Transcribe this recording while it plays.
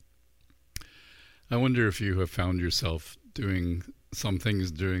I wonder if you have found yourself doing some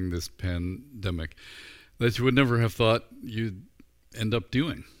things during this pandemic that you would never have thought you'd end up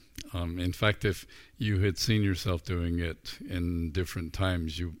doing. In fact, if you had seen yourself doing it in different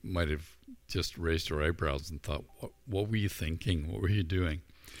times, you might have just raised your eyebrows and thought, what were you thinking? What were you doing?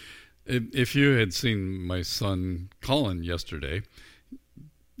 If you had seen my son Colin yesterday,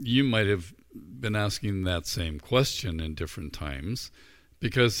 you might have been asking that same question in different times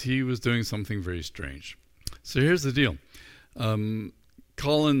because he was doing something very strange. So here's the deal.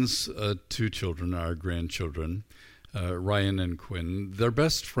 Colin's two children, our grandchildren, Ryan and Quinn, their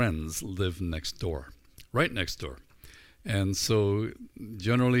best friends live next door, right next door. And so,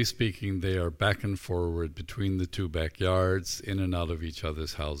 generally speaking, they are back and forward between the two backyards, in and out of each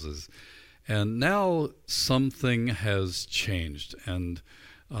other's houses. And now something has changed, and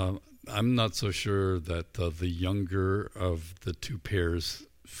I'm not so sure that the younger of the two pairs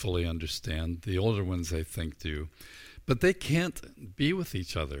fully understand. The older ones, I think, do. But they can't be with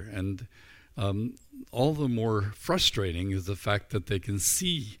each other, and all the more frustrating is the fact that they can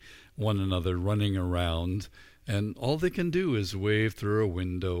see one another running around, and all they can do is wave through a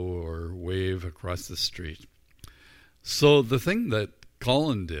window or wave across the street. So the thing that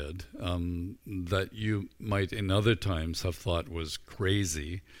Colin did, that you might in other times have thought was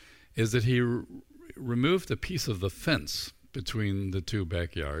crazy, is that he removed a piece of the fence between the two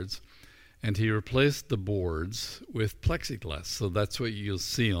backyards, and he replaced the boards with plexiglass. So that's what you'll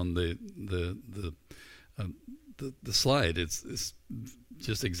see on the slide. It's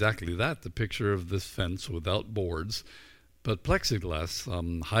just exactly that, the picture of this fence without boards, but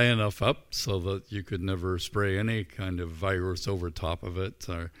plexiglass, high enough up so that you could never spray any kind of virus over top of it,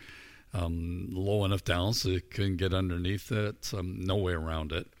 or low enough down so you couldn't get underneath it, no way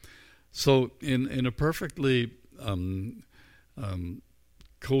around it. So in a perfectly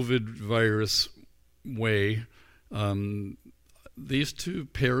COVID virus way, these two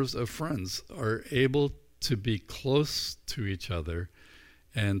pairs of friends are able to be close to each other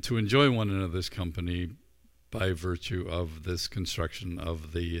and to enjoy one another's company by virtue of this construction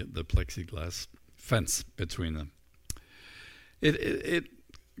of the plexiglass fence between them. It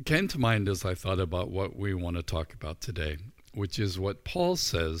came to mind as I thought about what we want to talk about today, which is what Paul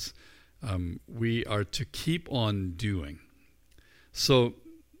says we are to keep on doing. So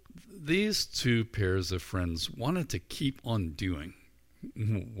these two pairs of friends wanted to keep on doing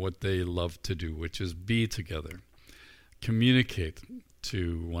what they love to do, which is be together, communicate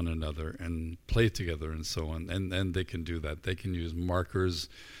to one another, and play together, and so on. And they can do that. They can use markers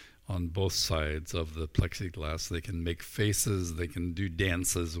on both sides of the plexiglass. They can make faces. They can do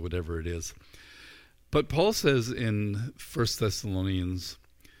dances, whatever it is. But Paul says in 1 Thessalonians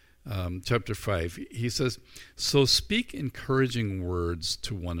chapter 5, he says, "So speak encouraging words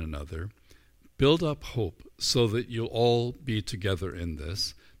to one another, build up hope so that you'll all be together in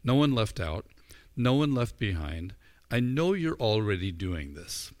this, no one left out, no one left behind. I know you're already doing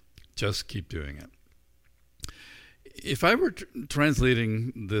this. Just keep doing it." If I were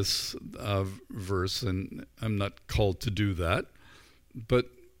translating this verse, and I'm not called to do that, but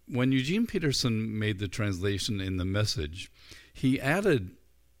when Eugene Peterson made the translation in the Message, he added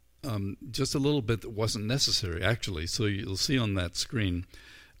just a little bit that wasn't necessary, actually. So you'll see on that screen,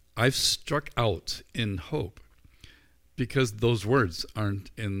 I've struck out in hope, because those words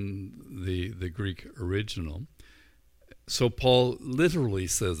aren't in the Greek original. So Paul literally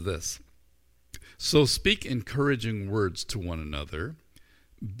says this: "So speak encouraging words to one another,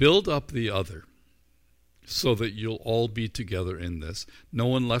 build up the other, so that you'll all be together in this. No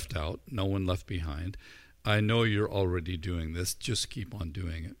one left out, no one left behind. I know you're already doing this. Just keep on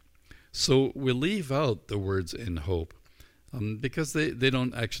doing it." So we leave out the words "in hope" because they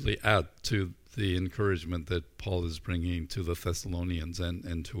don't actually add to the encouragement that Paul is bringing to the Thessalonians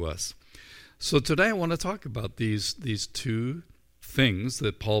and to us. So today I want to talk about these two things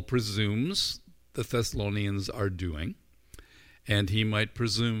that Paul presumes the Thessalonians are doing, and he might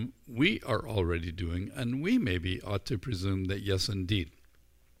presume we are already doing, and we maybe ought to presume that yes, indeed,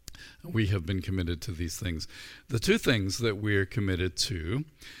 we have been committed to these things. The two things that we're committed to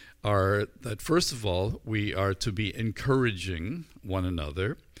are that, first of all, we are to be encouraging one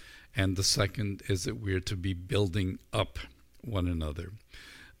another, and the second is that we are to be building up one another.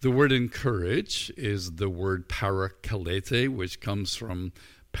 The word encourage is the word parakalete, which comes from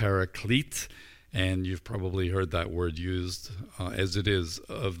paraclete, and you've probably heard that word used as it is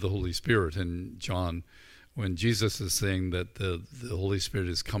of the Holy Spirit in John. When Jesus is saying that the Holy Spirit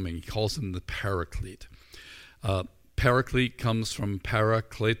is coming, he calls him the paraclete. Paraclete comes from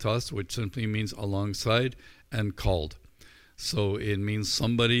parakletos, which simply means alongside, and called. So it means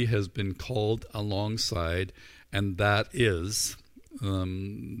somebody has been called alongside, and that is the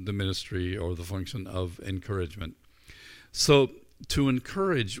ministry or the function of encouragement. So to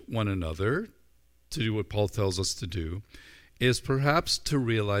encourage one another to do what Paul tells us to do is perhaps to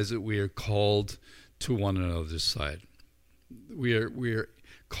realize that we are called to one another's side. We are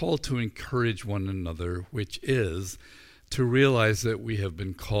called to encourage one another, which is to realize that we have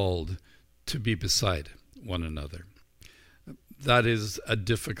been called to be beside one another. That is a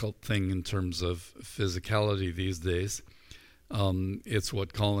difficult thing in terms of physicality these days. It's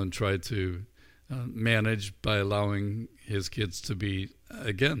what Colin tried to manage by allowing his kids to be,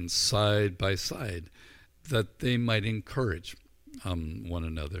 again, side by side, that they might encourage one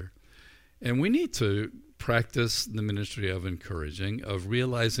another. And we need to practice the ministry of encouraging, of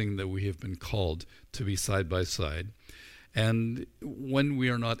realizing that we have been called to be side by side. And when we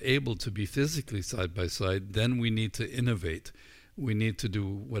are not able to be physically side by side, then we need to innovate. We need to do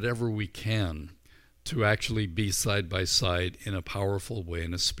whatever we can to actually be side by side in a powerful way,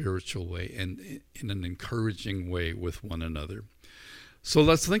 in a spiritual way, and in an encouraging way with one another. So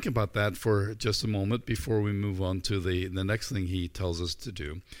let's think about that for just a moment before we move on to the next thing he tells us to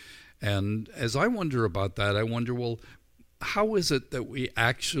do. And as I wonder about that, I wonder, well, how is it that we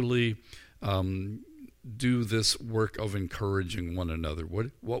actually do this work of encouraging one another?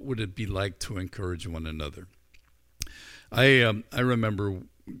 What would it be like to encourage one another? I remember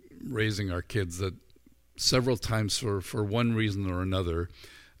raising our kids that several times for one reason or another,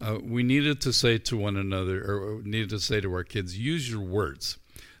 we needed to say to one another, or needed to say to our kids, use your words.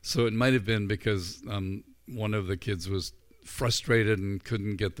 So it might have been because one of the kids was frustrated and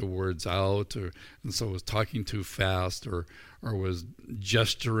couldn't get the words out, and so was talking too fast, or was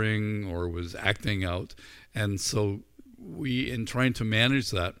gesturing, or was acting out. And so we, in trying to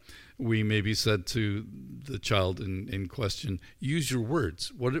manage that, we maybe said to the child in question, use your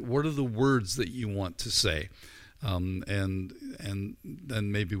words. What are the words that you want to say? And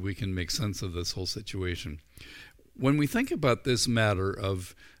then maybe we can make sense of this whole situation. When we think about this matter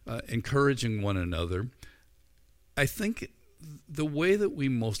of encouraging one another, I think the way that we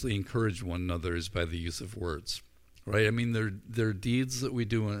mostly encourage one another is by the use of words, right? I mean, there are deeds that we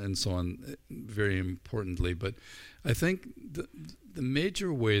do and so on, very importantly, but I think the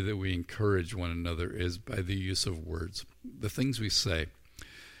major way that we encourage one another is by the use of words, the things we say.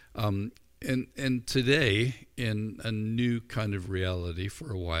 And today, in a new kind of reality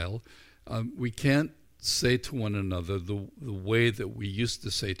for a while, we can't say to one another the way that we used to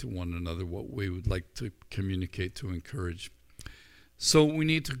say to one another what we would like to communicate to encourage. So we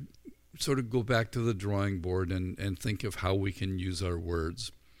need to sort of go back to the drawing board and think of how we can use our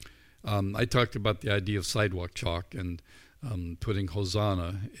words. I talked about the idea of sidewalk chalk and putting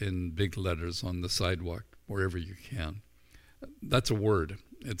Hosanna in big letters on the sidewalk wherever you can. That's a word.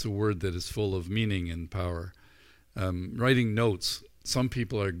 It's a word that is full of meaning and power. Writing notes. Some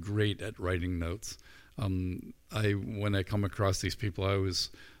people are great at writing notes. When I come across these people, I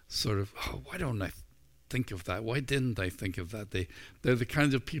always sort of, why don't I think of that? Why didn't I think of that? They're the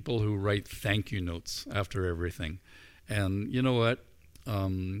kinds of people who write thank you notes after everything. And you know what?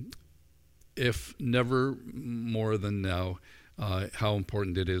 If never more than now, how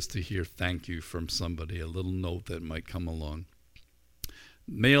important it is to hear thank you from somebody, a little note that might come along.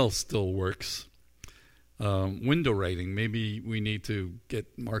 Mail still works. Window writing, maybe we need to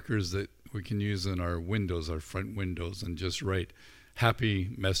get markers that we can use in our windows, our front windows, and just write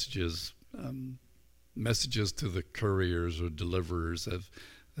happy messages, messages to the couriers or deliverers,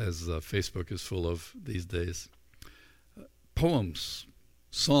 as Facebook is full of these days. Poems,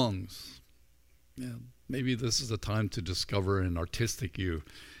 songs. Yeah, maybe this is a time to discover an artistic you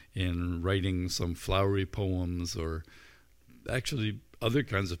in writing some flowery poems, or actually other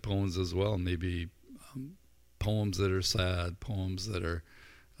kinds of poems as well. Maybe poems that are sad, poems that are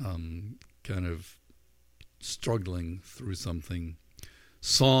kind of struggling through something.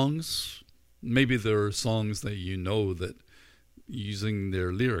 Songs, maybe there are songs that you know that using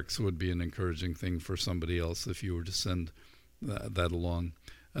their lyrics would be an encouraging thing for somebody else if you were to send that along.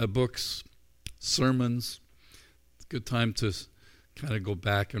 Books, sermons. It's a good time to kind of go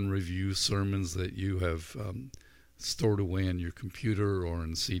back and review sermons that you have stored away on your computer or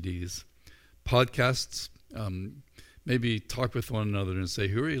in CDs. Podcasts. Maybe talk with one another and say,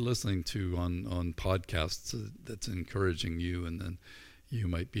 who are you listening to on podcasts that's encouraging you? And then you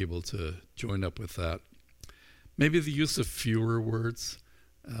might be able to join up with that. Maybe the use of fewer words,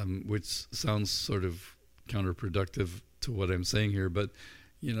 which sounds sort of counterproductive to what I'm saying here, but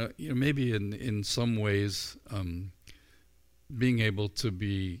you know, maybe in some ways, being able to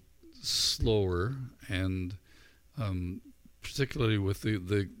be slower and particularly with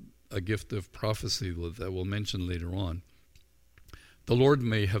a gift of prophecy that we'll mention later on, the Lord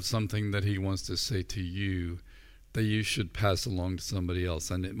may have something that he wants to say to you that you should pass along to somebody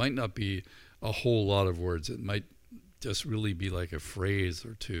else. And it might not be a whole lot of words. It might just really be like a phrase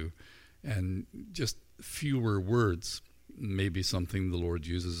or two, and just fewer words may be something the Lord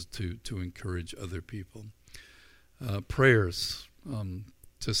uses to encourage other people. Prayers,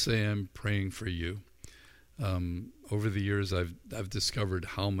 to say I'm praying for you. Over the years, I've discovered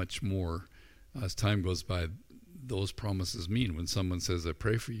how much more, as time goes by, those promises mean. When someone says, I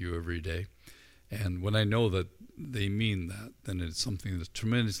pray for you every day, and when I know that they mean that, then it's something that's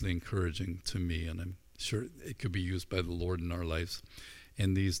tremendously encouraging to me, and I'm sure it could be used by the Lord in our lives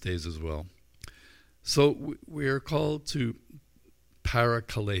in these days as well. So we are called to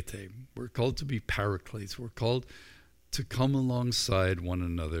parakalete. We're called to be paracletes. We're called to come alongside one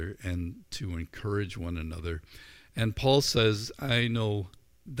another and to encourage one another. And Paul says, I know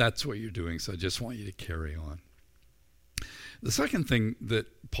that's what you're doing, so I just want you to carry on. The second thing that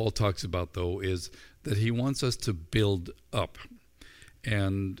Paul talks about, though, is that he wants us to build up.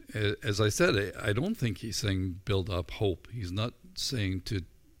 And as I said, I don't think he's saying build up hope. He's not saying to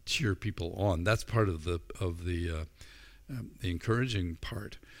cheer people on. That's part of the encouraging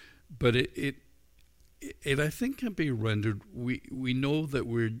part. But it I think can be rendered, we know that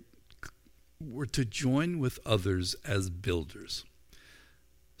we're to join with others as builders.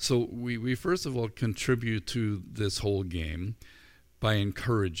 So we first of all contribute to this whole game by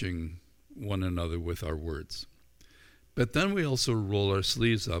encouraging one another with our words. But then we also roll our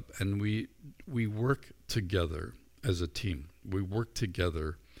sleeves up and we work together as a team. We work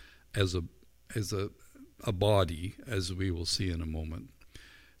together as a body, as we will see in a moment.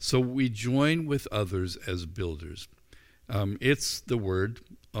 So we join with others as builders. It's the word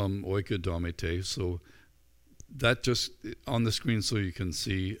oikodomete, so that just on the screen so you can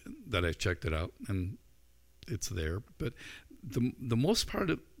see that I checked it out and it's there. But the most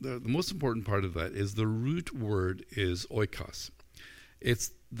important part of that is the root word is oikos.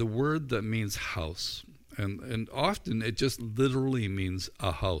 It's the word that means house, and often it just literally means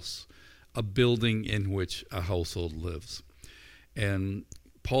a house, a building in which a household lives. And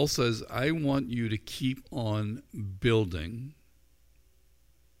Paul says, I want you to keep on building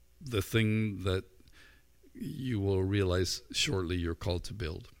the thing that you will realize shortly you're called to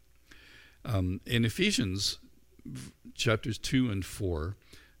build. In Ephesians chapters 2 and 4,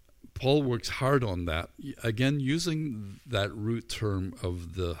 Paul works hard on that, again using that root term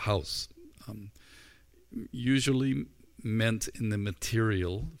of the house, usually meant in the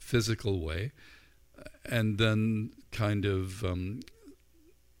material, physical way, and then kind of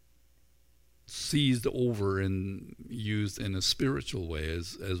seized over and used in a spiritual way,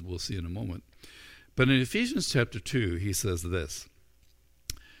 as we'll see in a moment. But in Ephesians chapter 2, he says this: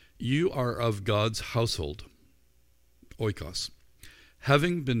 you are of God's household, oikos,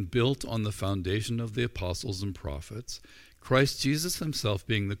 having been built on the foundation of the apostles and prophets, Christ Jesus himself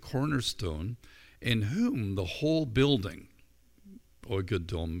being the cornerstone, in whom the whole building,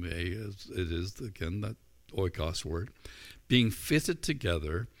 oikodome, as it is, again, that oikos word, being fitted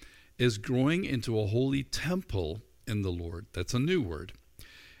together, is growing into a holy temple in the Lord. That's a new word.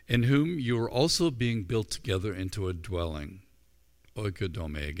 In whom you are also being built together into a dwelling,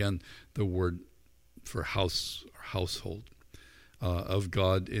 oikodome, again, the word for house or household of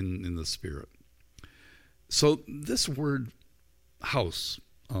God in the Spirit. So this word house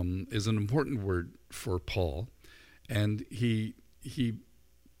is an important word for Paul, and he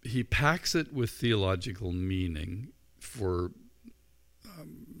packs it with theological meaning for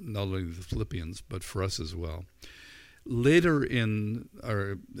not only the Philippians, but for us as well. Later in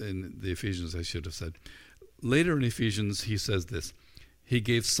the Ephesians, I should have said, later in Ephesians, he says this: he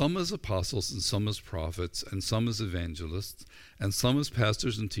gave some as apostles and some as prophets and some as evangelists and some as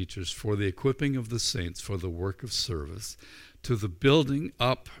pastors and teachers for the equipping of the saints for the work of service, to the building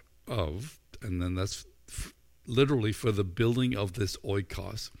up of, and then that's literally for the building of this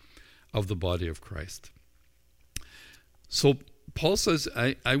oikos, of the body of Christ. So Paul says,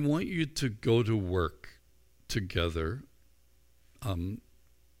 I want you to go to work together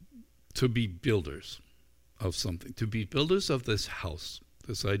to be builders of something, to be builders of this house,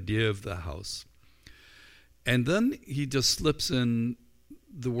 this idea of the house. And then he just slips in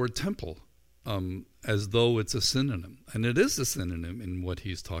the word temple as though it's a synonym. And it is a synonym in what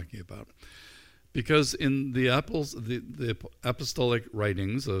he's talking about. Because in the apostolic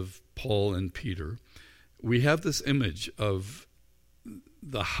writings of Paul and Peter, we have this image of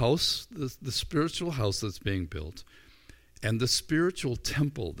the house, the spiritual house that's being built, and the spiritual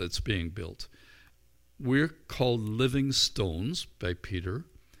temple that's being built. we're called living stones by Peter,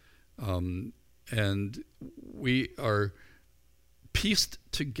 and we are pieced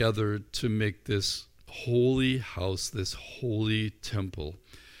together to make this holy house, this holy temple.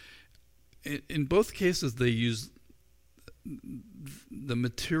 In both cases, they use the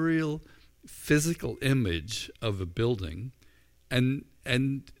material, physical image of a building and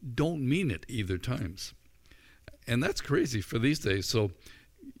don't mean it either times. And that's crazy for these days. So,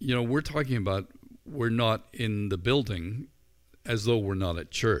 we're talking about we're not in the building as though we're not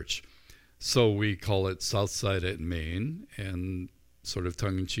at church. So we call it Southside at Main, and sort of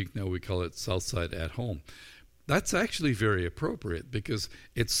tongue-in-cheek now we call it Southside at Home. That's actually very appropriate because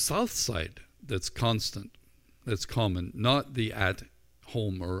it's Southside that's constant, that's common, not the at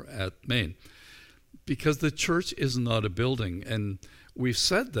home or at Main. Because the church is not a building. And we've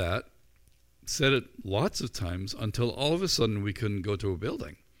said it lots of times until all of a sudden we couldn't go to a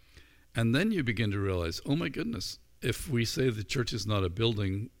building. And then you begin to realize, oh my goodness, if we say the church is not a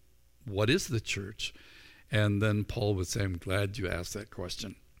building, what is the church? And then Paul would say, I'm glad you asked that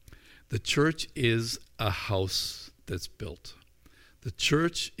question. The church is a house that's built. The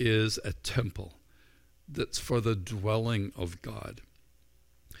church is a temple that's for the dwelling of God.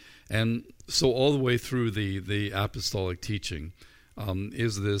 And so all the way through the apostolic teaching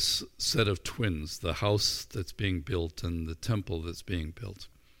is this set of twins, the house that's being built and the temple that's being built.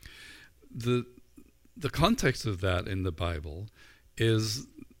 The context of that in the Bible is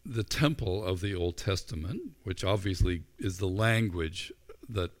the temple of the Old Testament, which obviously is the language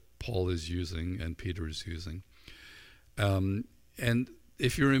that Paul is using and Peter is using. And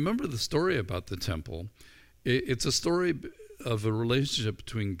if you remember the story about the temple, it's a story of a relationship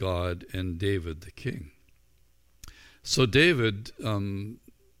between God and David the king. So David,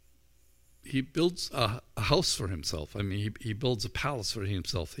 he builds a house for himself. I mean, he builds a palace for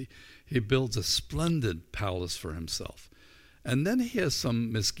himself. He builds a splendid palace for himself. And then he has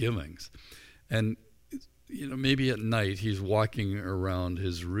some misgivings. And, maybe at night he's walking around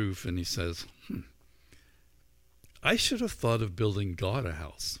his roof and he says, I should have thought of building God a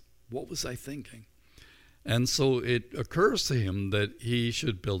house. What was I thinking? And so it occurs to him that he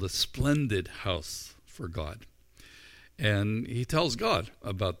should build a splendid house for God. And he tells God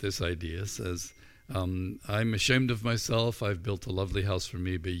about this idea, says, I'm ashamed of myself. I've built a lovely house for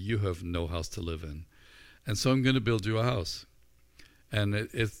me, but you have no house to live in. And so I'm going to build you a house. And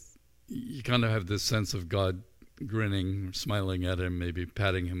you kind of have this sense of God grinning, smiling at him, maybe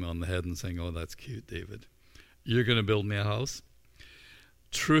patting him on the head and saying, oh, that's cute, David. You're going to build me a house?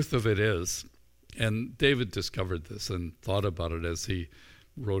 Truth of it is, and David discovered this and thought about it as he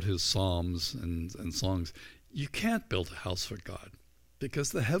wrote his psalms and songs. You can't build a house for God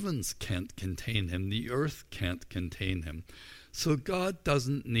because the heavens can't contain him. The earth can't contain him. So God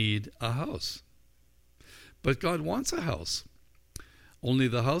doesn't need a house. But God wants a house. Only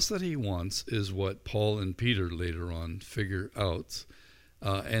the house that he wants is what Paul and Peter later on figure out,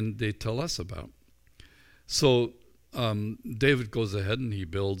 and they tell us about. So David goes ahead and he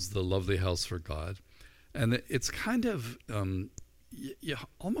builds the lovely house for God. And it's kind of, you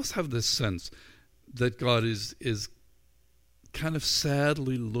almost have this sense that God is kind of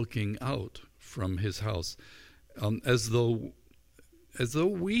sadly looking out from his house, as though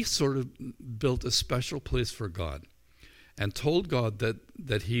we sort of built a special place for God and told God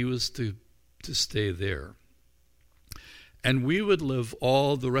that he was to stay there. And we would live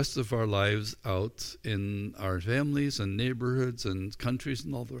all the rest of our lives out in our families and neighborhoods and countries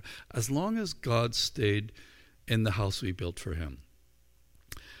and all the, as long as God stayed in the house we built for him.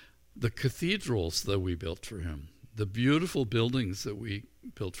 The cathedrals that we built for him, the beautiful buildings that we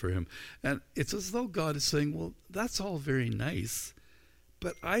built for him. And it's as though God is saying, well, that's all very nice,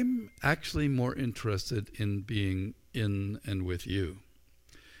 but I'm actually more interested in being in and with you.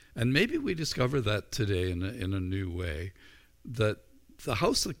 And maybe we discover that today in a new way, that the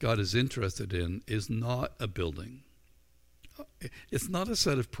house that God is interested in is not a building. It's not a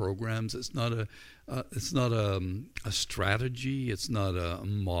set of programs. It's not a strategy. It's not a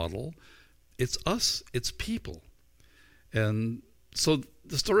model. It's us. It's people. And so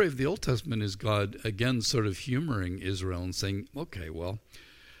the story of the Old Testament is God again sort of humoring Israel and saying, okay, well,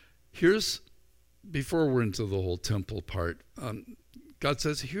 before we're into the whole temple part, God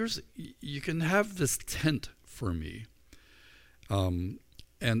says, you can have this tent for me.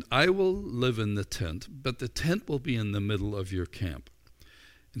 And I will live in the tent, but the tent will be in the middle of your camp.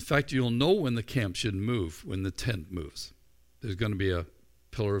 In fact, you'll know when the camp should move, when the tent moves. There's going to be a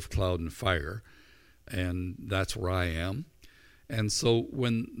pillar of cloud and fire, and that's where I am. And so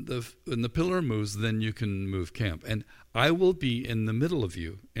when the pillar moves, then you can move camp. And I will be in the middle of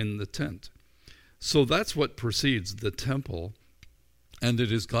you in the tent. So that's what precedes the temple. And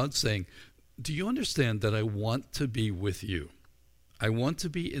it is God saying, do you understand that I want to be with you? I want to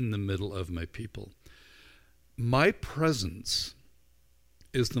be in the middle of my people. My presence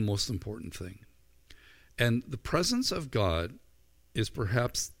is the most important thing. And the presence of God is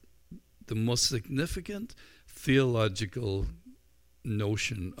perhaps the most significant theological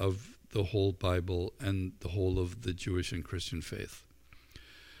notion of the whole Bible and the whole of the Jewish and Christian faith.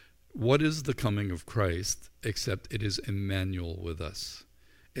 What is the coming of Christ except it is Emmanuel with us?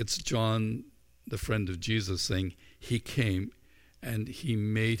 It's John, the friend of Jesus, saying he came and he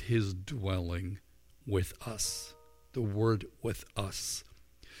made his dwelling with us. The word with us.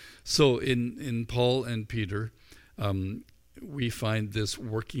 So in Paul and Peter, we find this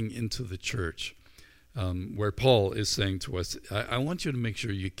working into the church, where Paul is saying to us, I want you to make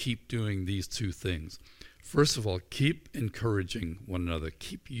sure you keep doing these two things. First of all, keep encouraging one another.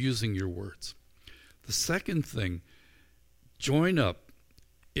 Keep using your words. The second thing, join up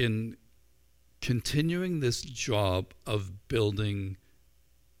in continuing this job of building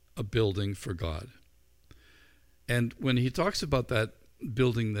a building for God. And when he talks about that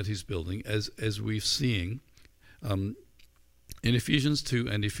building that he's building, as we've seen in Ephesians 2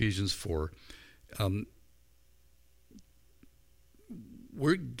 and Ephesians 4,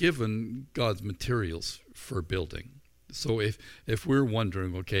 we're given God's materials for building. So if we're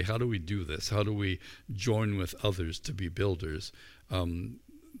wondering, okay, how do we do this? How do we join with others to be builders?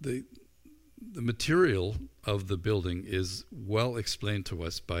 The material of the building is well explained to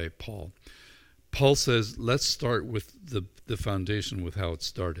us by Paul. Paul says, let's start with the foundation, with how it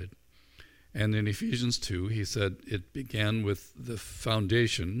started. And in Ephesians 2, he said it began with the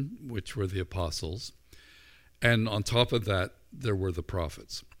foundation, which were the apostles. And on top of that, there were the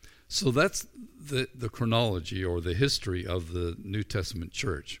prophets. So that's the chronology or the history of the New Testament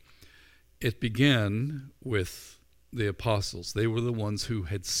church. It began with the apostles. They were the ones who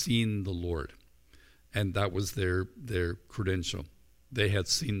had seen the Lord. And that was their credential. They had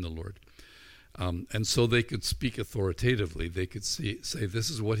seen the Lord. And so they could speak authoritatively. They could say, this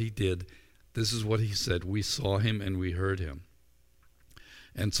is what he did. This is what he said. We saw him and we heard him.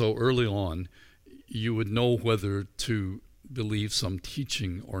 And so early on, you would know whether to believe some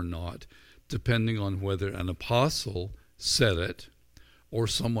teaching or not, depending on whether an apostle said it or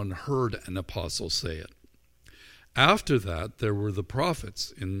someone heard an apostle say it. After that, there were the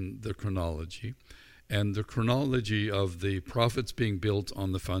prophets in the chronology, and the chronology of the prophets being built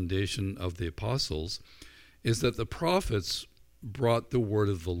on the foundation of the apostles is that the prophets brought the word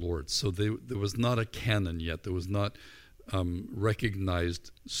of the Lord. So there was not a canon yet. There was not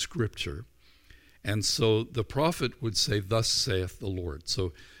recognized scripture. And so the prophet would say, thus saith the Lord.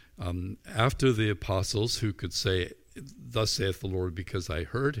 So after the apostles, who could say, thus saith the Lord because I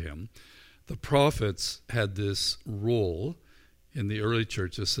heard him, the prophets had this role in the early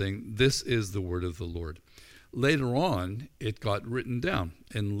churches saying, this is the word of the Lord. Later on, it got written down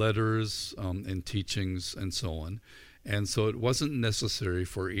in letters, in teachings, and so on. And so it wasn't necessary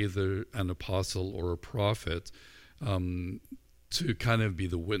for either an apostle or a prophet to kind of be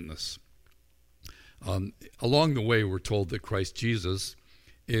the witness. Along the way, we're told that Christ Jesus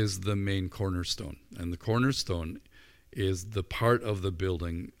is the main cornerstone. And the cornerstone is the part of the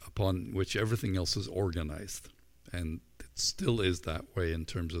building upon which everything else is organized. And it still is that way in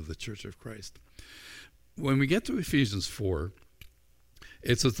terms of the Church of Christ. When we get to Ephesians 4,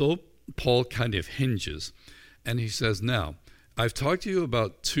 it's as though Paul kind of hinges. And he says, now, I've talked to you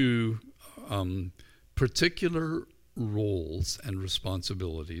about two particular roles and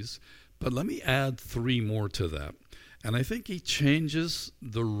responsibilities, but let me add three more to that. And I think he changes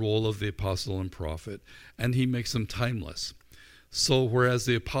the role of the apostle and prophet, and he makes them timeless. So whereas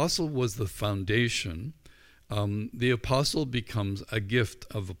the apostle was the foundation, the apostle becomes a gift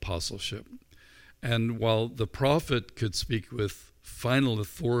of apostleship. And while the prophet could speak with final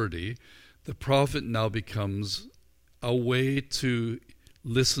authority, the prophet now becomes a way to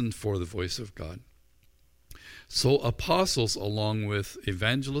listen for the voice of God. So apostles, along with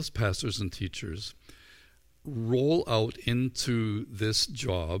evangelists, pastors, and teachers, roll out into this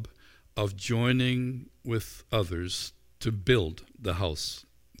job of joining with others to build the house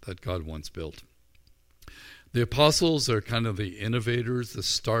that God once built. The apostles are kind of the innovators, the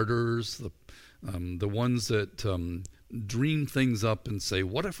starters, the ones that dream things up and say,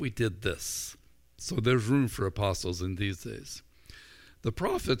 what if we did this? So there's room for apostles in these days. The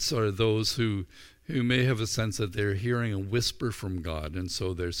prophets are those who may have a sense that they're hearing a whisper from God, and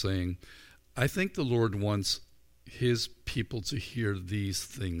so they're saying, I think the Lord wants his people to hear these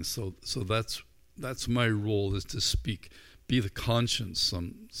things. So that's my role, is to speak, be the conscience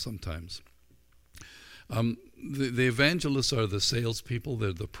sometimes. The evangelists are the salespeople.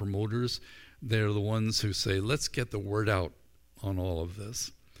 They're the promoters. They're the ones who say, let's get the word out on all of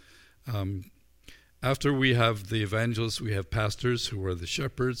this. After we have the evangelists, we have pastors who are the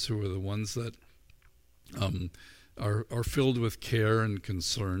shepherds, who are the ones that are filled with care and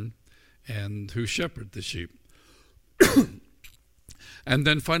concern and who shepherd the sheep. And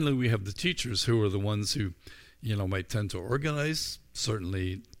then finally we have the teachers, who are the ones who, might tend to organize,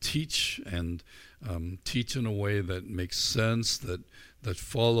 certainly teach, and teach in a way that makes sense, that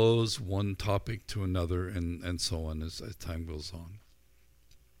follows one topic to another, and so on as time goes on.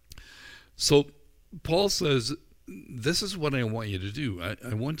 So Paul says, this is what I want you to do.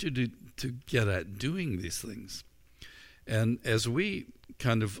 I want you to get at doing these things. And as we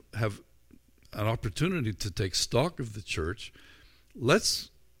kind of have an opportunity to take stock of the church, let's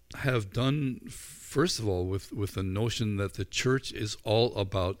have done, first of all, with the notion that the church is all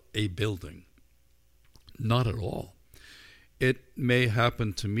about a building. Not at all. It may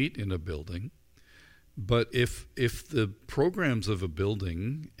happen to meet in a building, but if the programs of a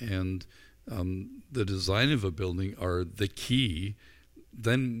building and the design of a building are the key,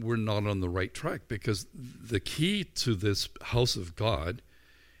 then we're not on the right track, because the key to this house of God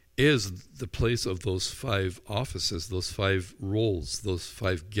is the place of those 5 offices, those 5 roles, those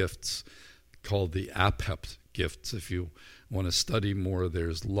 5 gifts called the APEPT gifts. If you want to study more,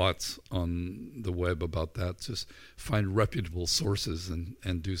 there's lots on the web about that. Just find reputable sources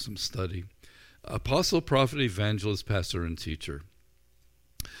and do some study. Apostle, prophet, evangelist, pastor, and teacher.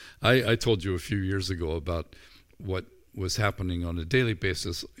 I told you a few years ago about what was happening on a daily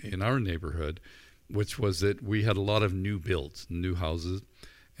basis in our neighborhood, which was that we had a lot of new builds, new houses,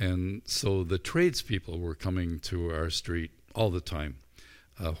 and so the tradespeople were coming to our street all the time.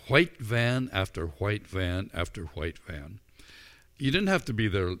 White van after white van after white van. You didn't have to be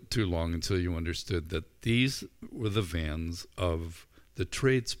there too long until you understood that these were the vans of the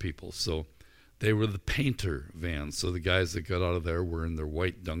tradespeople. So they were the painter vans. So the guys that got out of there were in their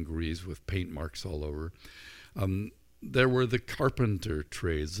white dungarees with paint marks all over. There were the carpenter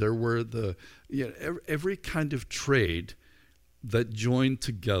trades. There were every kind of trade that joined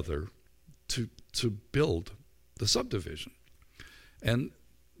together to build the subdivision. And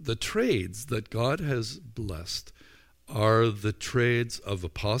the trades that God has blessed are the trades of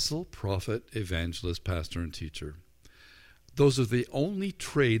apostle, prophet, evangelist, pastor, and teacher. Those are the only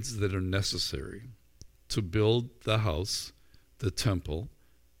trades that are necessary to build the house, the temple,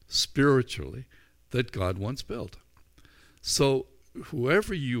 spiritually, that God wants built. So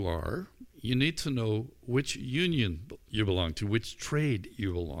whoever you are, you need to know which union you belong to, which trade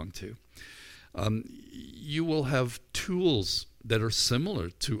you belong to. You will have tools that are similar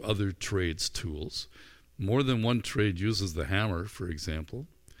to other trades' tools. More than one trade uses the hammer, for example.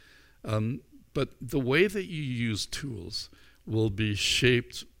 But the way that you use tools will be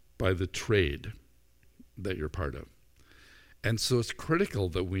shaped by the trade that you're part of. And so it's critical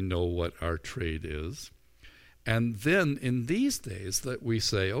that we know what our trade is. And then in these days that we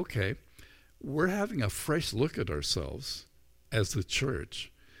say, okay, we're having a fresh look at ourselves as the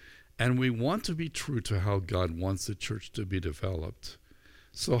church, and we want to be true to how God wants the church to be developed.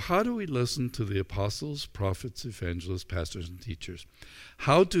 So how do we listen to the apostles, prophets, evangelists, pastors, and teachers?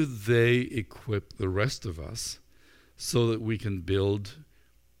 How do they equip the rest of us so that we can build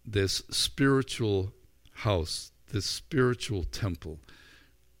this spiritual house, this spiritual temple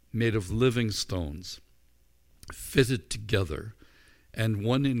made of living stones, fitted together, and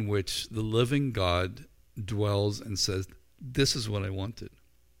one in which the living God dwells and says, this is what I wanted.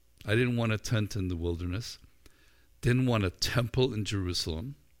 I didn't want a tent in the wilderness. Didn't want a temple in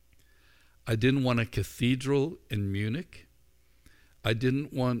Jerusalem. I didn't want a cathedral in Munich. I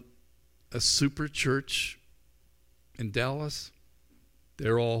didn't want a super church in Dallas.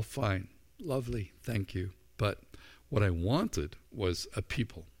 They're all fine. Lovely, thank you. But what I wanted was a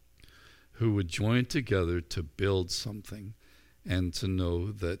people who would join together to build something and to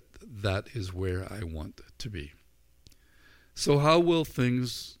know that that is where I want to be. So how will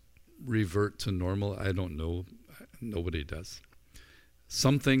things revert to normal? I don't know. Nobody does.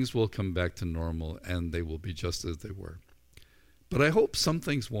 Some things will come back to normal and they will be just as they were. But I hope some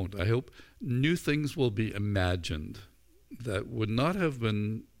things won't. I hope new things will be imagined that would not have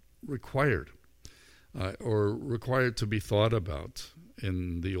been required or required to be thought about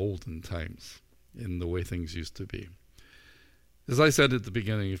in the olden times, in the way things used to be. As I said at the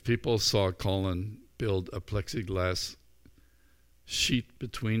beginning, if people saw Colin build a plexiglass sheet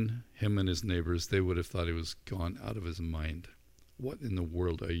between him and his neighbors, they would have thought he was gone out of his mind. What in the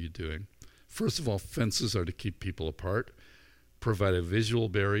world are you doing? First of all, fences are to keep people apart, provide a visual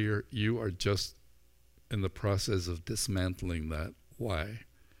barrier. You are just in the process of dismantling that. Why?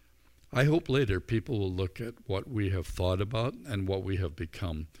 I hope later people will look at what we have thought about and what we have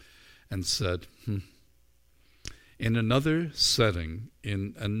become and said, in another setting,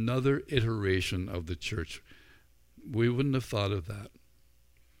 in another iteration of the church, we wouldn't have thought of that.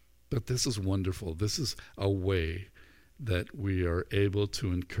 But this is wonderful. This is a way that we are able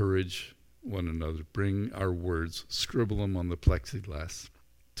to encourage one another, bring our words, scribble them on the plexiglass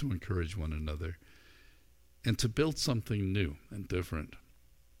to encourage one another, and to build something new and different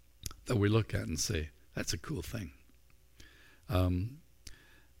that we look at and say, that's a cool thing.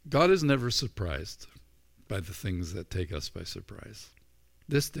 God is never surprised by the things that take us by surprise.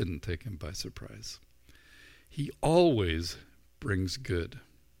 This didn't take him by surprise. He always brings good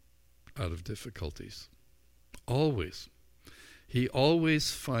out of difficulties. Always. He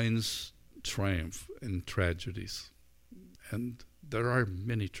always finds triumph in tragedies. And there are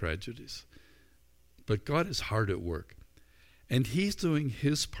many tragedies. But God is hard at work. And he's doing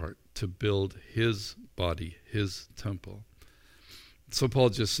his part to build his body, his temple. So Paul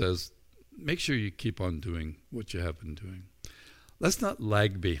just says, make sure you keep on doing what you have been doing. Let's not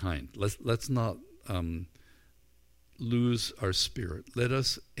lag behind. Let's not lose our spirit. Let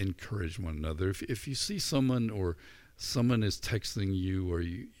us encourage one another. If you see someone or someone is texting you or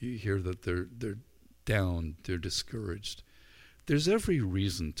you hear that they're down, they're discouraged, there's every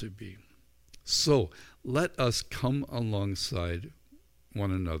reason to be. So let us come alongside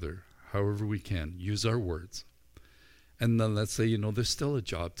one another however we can. Use our words. And then let's say, there's still a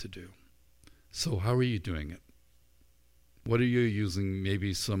job to do. So how are you doing it? What are you using?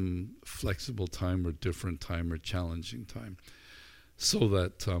 Maybe some flexible time or different time or challenging time, so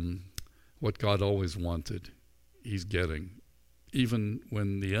that what God always wanted, he's getting, even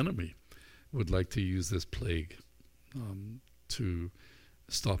when the enemy would like to use this plague to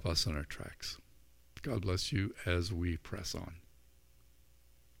stop us in our tracks. God bless you as we press on.